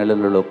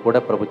నెలలలో కూడా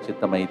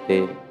ప్రభుత్వమైతే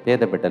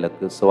పేద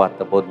బిడ్డలకు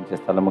సువార్త బోధించే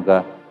స్థలముగా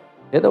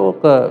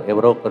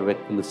ఎవరో ఒకరు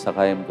వ్యక్తుల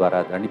సహాయం ద్వారా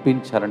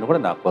నడిపించాలని కూడా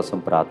నా కోసం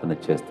ప్రార్థన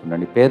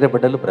చేస్తున్నాను. పేద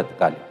బిడ్డలు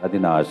బ్రతకాలి, అది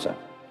నా ఆశ.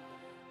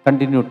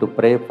 Continue to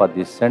pray for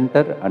this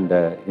centre and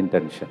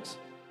intentions.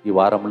 ఈ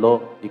వారంలో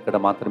ఇక్కడ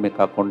మాత్రమే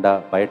కాకుండా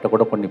బయట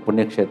కూడా కొన్ని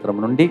పుణ్యక్షేత్రం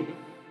నుండి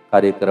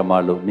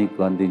కార్యక్రమాలు మీకు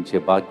అందించే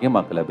భాగ్యం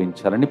మాకు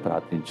లభించాలని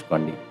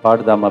ప్రార్థించుకోండి.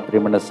 పాడుదామా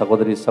ప్రియమైన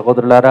సహోదరి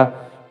సహోదరులారా.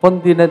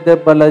 పొందిన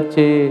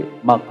దెబ్బలచే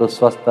మాకు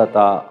స్వస్థత,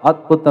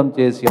 అద్భుతం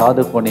చేసి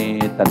ఆదుకునే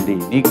తండ్రి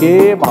నీకే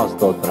మా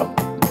స్తోత్రం.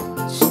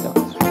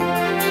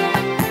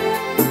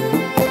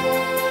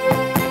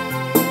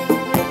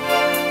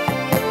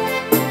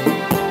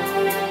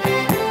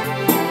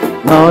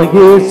 నా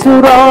యేసు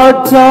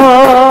రాజా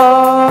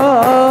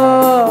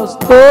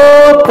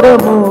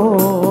స్తోత్రము,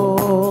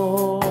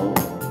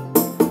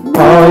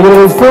 నా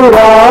యేసు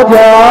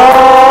రాజా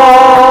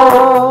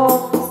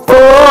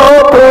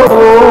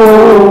స్తోత్రము,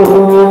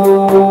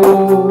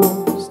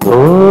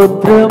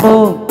 స్తోత్రము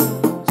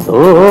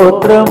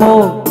స్తోత్రము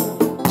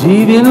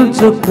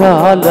జీవించు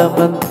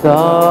కాలమంతా,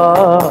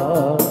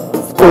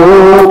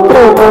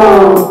 స్తోత్రము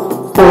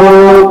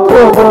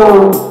స్తోత్రము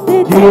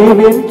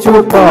జీవించు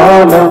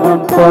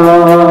కాలమంతా.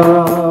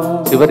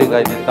 చివరిగా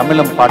ఇది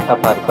తమిళం పాట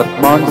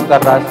పద్మాన్స్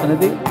గారు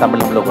రాసినది,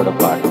 తమిళంలో కూడా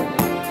పాట.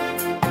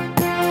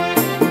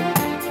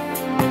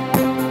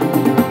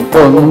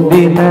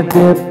 పొందిన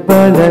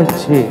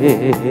దెబ్బలచే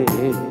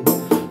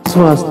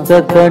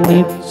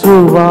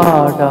స్వస్థతనిచ్చువాడా,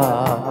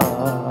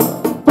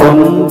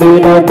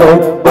 పొందిన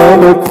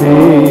దెబ్బలచే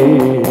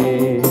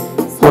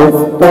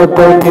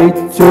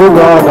స్వస్థతనిచ్చువాడా,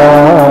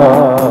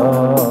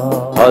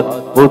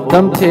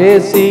 అద్భుతం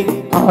చేసి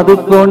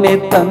ఆదుకునే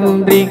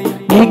తండ్రి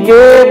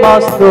నీకే మా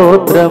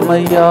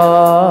స్తోత్రమయ్యా.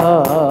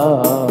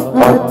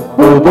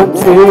 అద్భుతం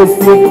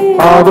చేసి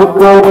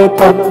ఆదుకునే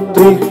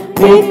తండ్రి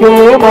నీకే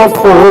మా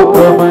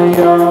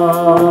స్తోత్రమయ్యా.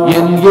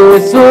 ఎన్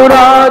యేసు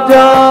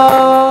రాజా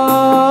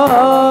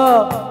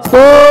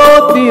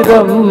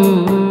స్తోత్రం,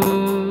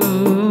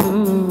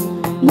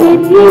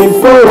 ఎన్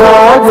యేసు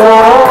రాజా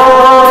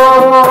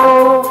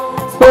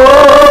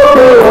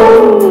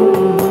స్తోత్రం,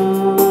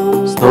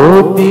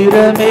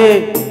 ஸ்தோத்திரமே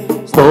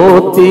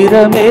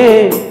ஸ்தோத்திரமே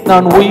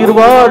நான் உயிர்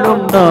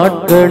வாழும்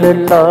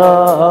நாட்களெல்லாம்,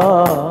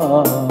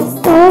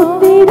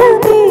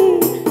 ஸ்தோத்திரமே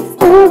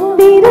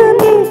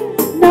ஸ்தோத்திரமே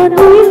நான்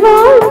உயிர்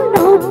வாழும்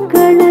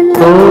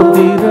நாட்களெல்லாம்,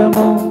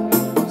 స్తోత్రము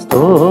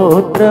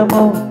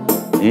స్తోత్రము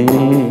నీ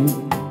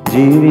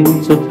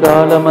జీవించు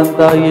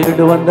కాలమంతా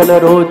 700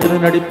 రోజులు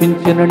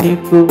నడిపించిన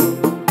నీకు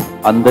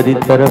అందరి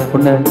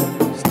తరపున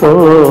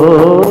స్తోత్రం.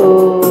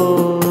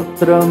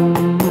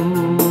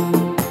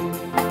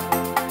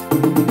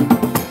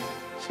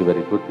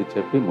 చివరి గుర్తు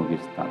చెప్పి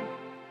ముగిస్తాను.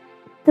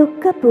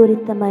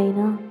 దుఃఖపూరితమైన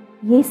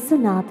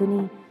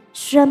యేసునాథుని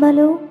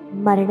శ్రమలు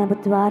మరణము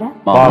ద్వారా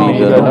మా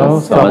మీదను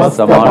సమస్త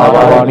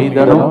మానవాళి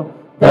మీదను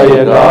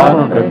దయగా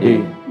నుండండి.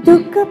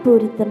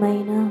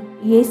 దుఃఖపూరితమైన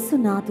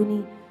యేసునాథుని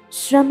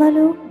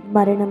శ్రమలు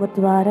మరణము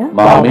ద్వారా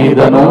మా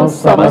మీదను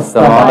సమస్త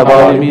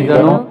మానవాళి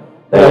మీదను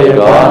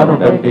దయగా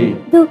నుండండి.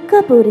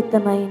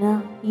 దుఃఖపూరితమైన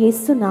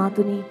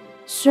యేసునాథుని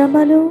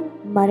శ్రమలు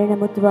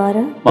మరణము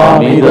ద్వారా మా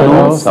మీదను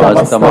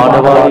సమస్త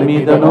మానవాళి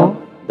మీదను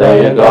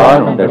దయగా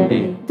నుండండి.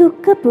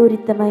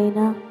 దుఃఖపూరితమైన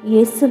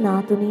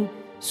యేసునాథుని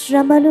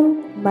శ్రమలు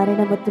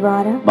మరణము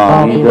ద్వారా మా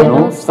మీదను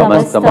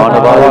సమస్త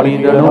మానవాళి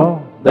మీదను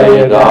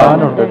దయగా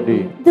నుండండి.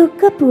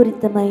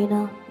 దుఃఖపూరితమైన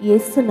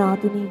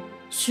యేసునాథుని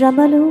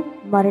శ్రమలు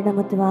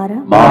మరణము ద్వారా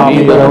మా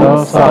మీదను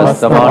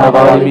సమస్త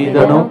మానవాళి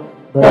మీదను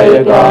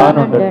దయగా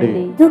నుండండి.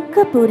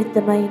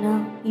 దుఃఖపూరితమైన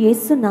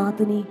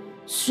యేసునాథుని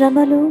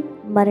శ్రమలు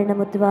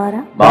మరణము ద్వారా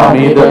మా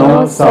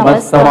మీదను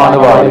సమస్త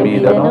మానవాళి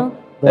మీదను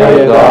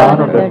దయగా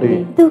నుండండి.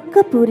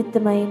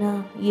 దుఃఖపూరితమైన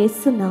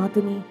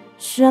యేసునాథుని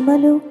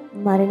శ్రమలు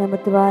మరణము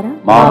ద్వారా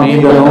మా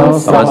మీదను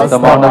సమస్త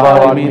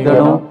మానవాళి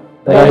మీదను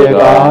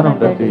దయగా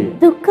నుండండి.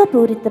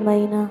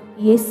 దుఃఖపూరితమైన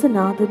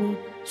యేసునాథుని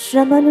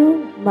శ్రమలు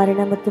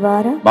మరణము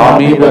ద్వారా మా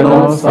మీదను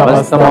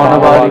సమస్త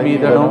మానవాళి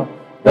మీదను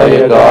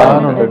దయగా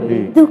నుండండి.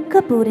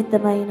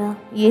 దుఃఖపూరితమైన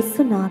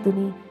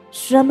యేసునాథుని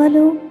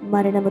శ్రమలు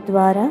మరణము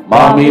ద్వారా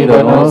మా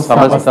మీదను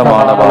సమస్త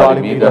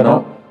మానవాళి మీదను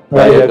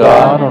దయగా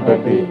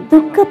నుండండి.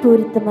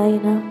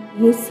 దుఃఖపూరితమైన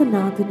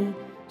యేసునాథుని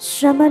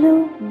శ్రమలు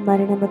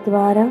మరణము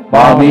ద్వారా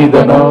మా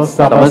మీదను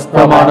సమస్త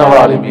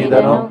మానవాళి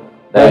మీదను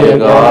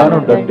దయగా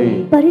నుండండి.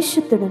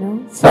 పరిశుద్ధుడును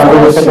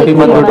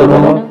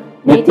సర్వశక్తిమంతుడును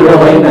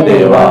నిత్యుడైన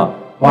దేవా,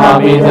 మా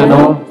మీదను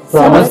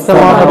సమస్త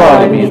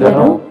మానవాళి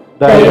మీదను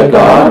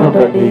దయగా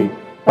నుండండి.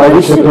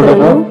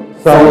 పరిశుద్ధుడును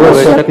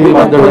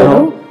సర్వశక్తిమంతుడును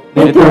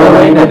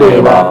నిత్యుడైన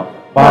దేవా,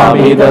 మా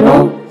మీదను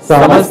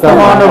సమస్త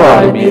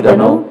మానవాళి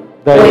మీదను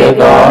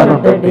దయగా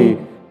నుండండి.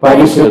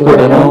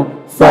 పరిశుద్ధుడును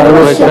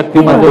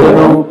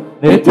సర్వశక్తిమంతుడును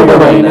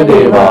నిత్యుడైన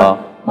దేవా,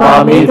 మా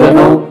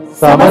మీదను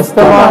సమస్త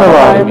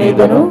మానవాళి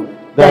మీదను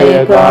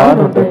దయగా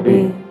నుండండి.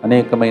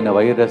 అనేకమైన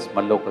వైరస్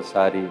మళ్ళీ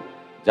ఒకసారి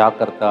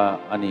జాగ్రత్త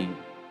అని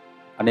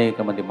అనేక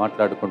మంది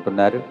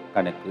మాట్లాడుకుంటున్నారు.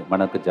 కానీ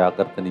మనకు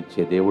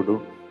జాగ్రత్తనిచ్చే దేవుడు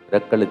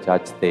రెక్కలు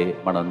చాచితే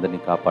మనందరినీ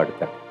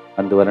కాపాడుతాడు.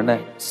 అందువలన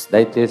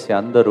దయచేసి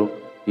అందరూ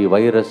ఈ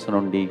వైరస్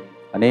నుండి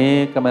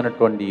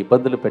అనేకమైనటువంటి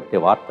ఇబ్బందులు పెట్టే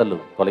వార్తలు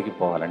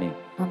తొలగిపోవాలని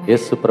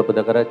యేసు ప్రభు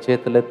దగ్గర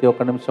చేతులెత్తి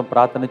ఒక నిమిషం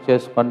ప్రార్థన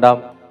చేసుకుందాం.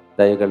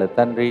 దయగల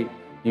తండ్రి,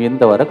 నీవు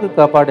ఇంతవరకు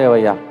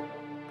కాపాడేవయ్యా.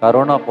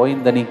 కరోనా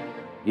పోయిందని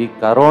ఈ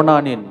కరోనా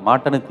అనే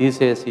మాటను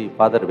తీసేసి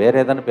ఫాదర్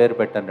వేరేదని పేరు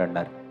పెట్టండి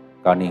అన్నారు.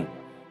 కానీ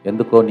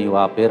ఎందుకో నీవు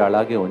ఆ పేరు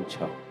అలాగే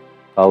ఉంచావు.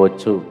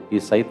 కావచ్చు ఈ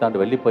సైతాన్ని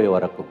వెళ్ళిపోయే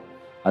వరకు.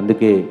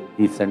 అందుకే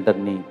ఈ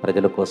సెంటర్ని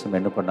ప్రజల కోసం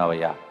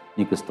ఎన్నుకున్నావయ్యా.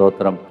 నీకు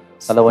స్తోత్రం.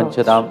 తల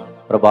వంచుదాం.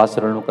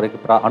 ప్రభాసురులను కొరకు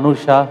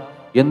అనూష,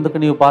 ఎందుకు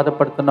నీవు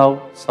బాధపడుతున్నావు?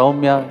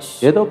 సౌమ్య,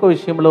 ఏదో ఒక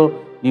విషయంలో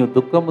నీవు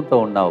దుఃఖంతో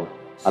ఉన్నావు.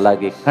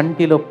 అలాగే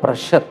కంటిలో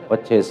ప్రెషర్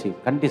వచ్చేసి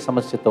కంటి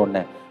సమస్యతో ఉన్న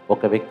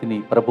ఒక వ్యక్తిని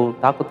ప్రభు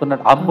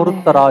తాకుతున్నాడు.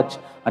 అమృతరాజ్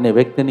అనే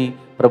వ్యక్తిని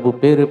ప్రభు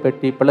పేరు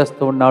పెట్టి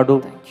పిలుస్తూ ఉన్నాడు.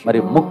 మరి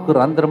ముక్కు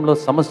రంధ్రంలో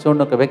సమస్య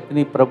ఉన్న ఒక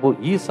వ్యక్తిని ప్రభు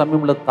ఈ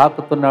సమయంలో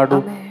తాకుతున్నాడు.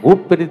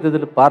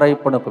 ఊపిరితిత్తులు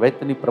పారైపోయిన ఒక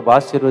వ్యక్తిని ప్రభు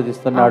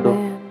ఆశీర్వదిస్తున్నాడు.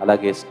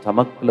 అలాగే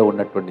స్టమక్లో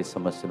ఉన్నటువంటి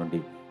సమస్య నుండి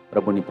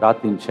ప్రభుని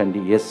ప్రార్థించండి.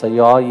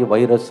 యేసయ్యా, ఈ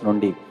వైరస్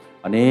నుండి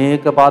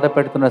అనేక బాధ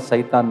పెడుతున్న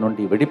సైతాన్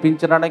నుండి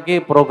విడిపించడానికే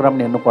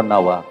ప్రోగ్రామ్ని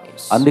ఎన్నుకున్నావా?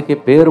 అందుకే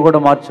పేరు కూడా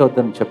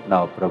మార్చవద్దని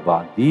చెప్పినావు ప్రభా.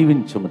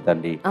 దీవించుము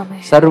తండ్రి.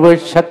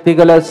 సర్వశక్తి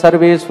గల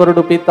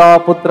సర్వేశ్వరుడు పితా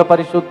పుత్ర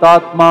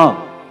పరిశుద్ధాత్మ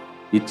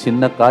ఈ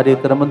చిన్న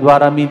కార్యక్రమం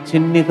ద్వారా మీ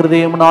చిన్ని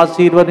హృదయమును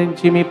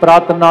ఆశీర్వదించి మీ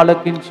ప్రార్థన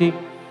ఆలకించి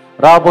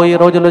రాబోయే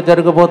రోజుల్లో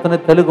జరగబోతున్న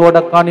తెలుగోడ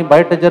కానీ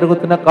బయట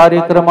జరుగుతున్న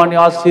కార్యక్రమాన్ని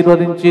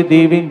ఆశీర్వదించి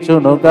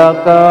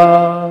దీవించునుగాక.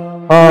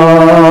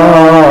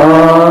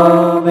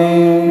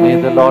 May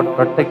the Lord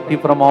protect you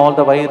from all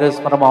the virus,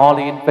 from all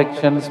the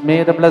infections. May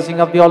the blessing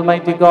of the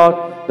Almighty God,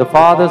 the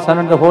Father, Son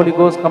and the Holy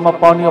Ghost come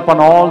upon you, upon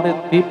all the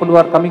people who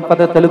are coming for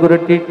the Telugu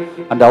retreat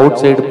and the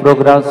outside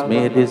programs.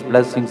 May these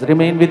blessings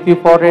remain with you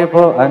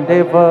forever and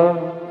ever.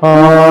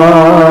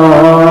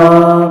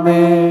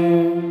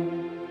 Amen.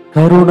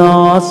 Karuna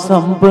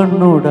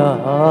sampannuda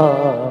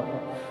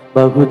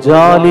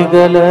bahujali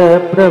gala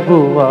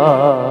Prabhuva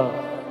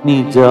నీ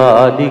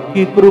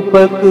జాలికి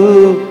కృపకు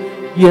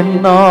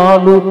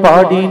ఎన్నాళ్ళు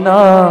పాడినా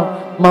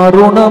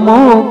మరుణము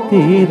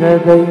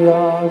తీరదయ్యా.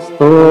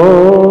 స్తోత్రం.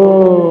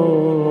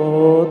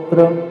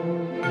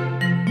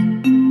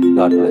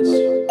 God bless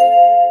you.